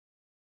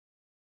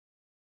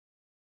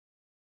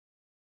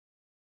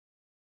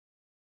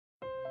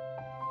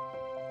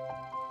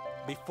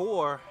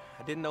Before,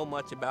 I didn't know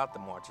much about the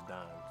March of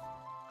Dimes,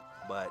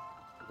 but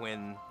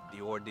when the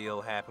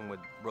ordeal happened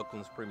with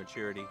Brooklyn's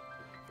prematurity,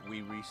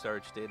 we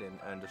researched it and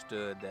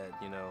understood that,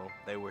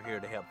 they were here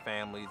to help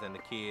families and the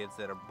kids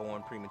that are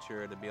born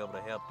premature, to be able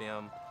to help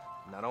them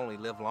not only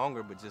live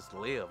longer, but just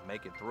live,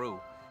 make it through.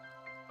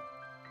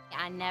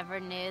 I never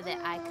knew that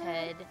I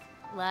could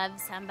love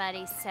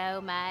somebody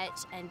so much,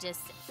 and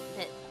just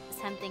that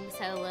something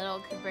so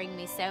little could bring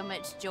me so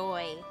much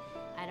joy.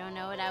 I don't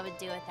know what I would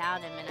do without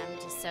him, and I'm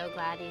just so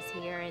glad he's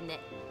here and that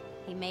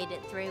he made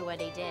it through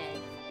what he did.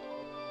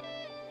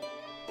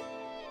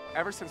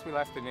 Ever since we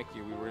left the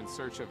NICU, we were in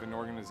search of an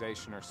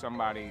organization or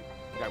somebody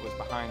that was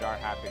behind our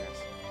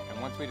happiness.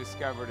 And once we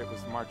discovered it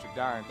was the March of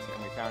Dimes,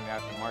 and we found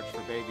out the March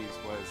for Babies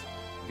was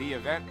the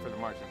event for the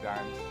March of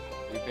Dimes,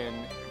 we've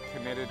been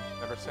committed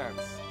ever since.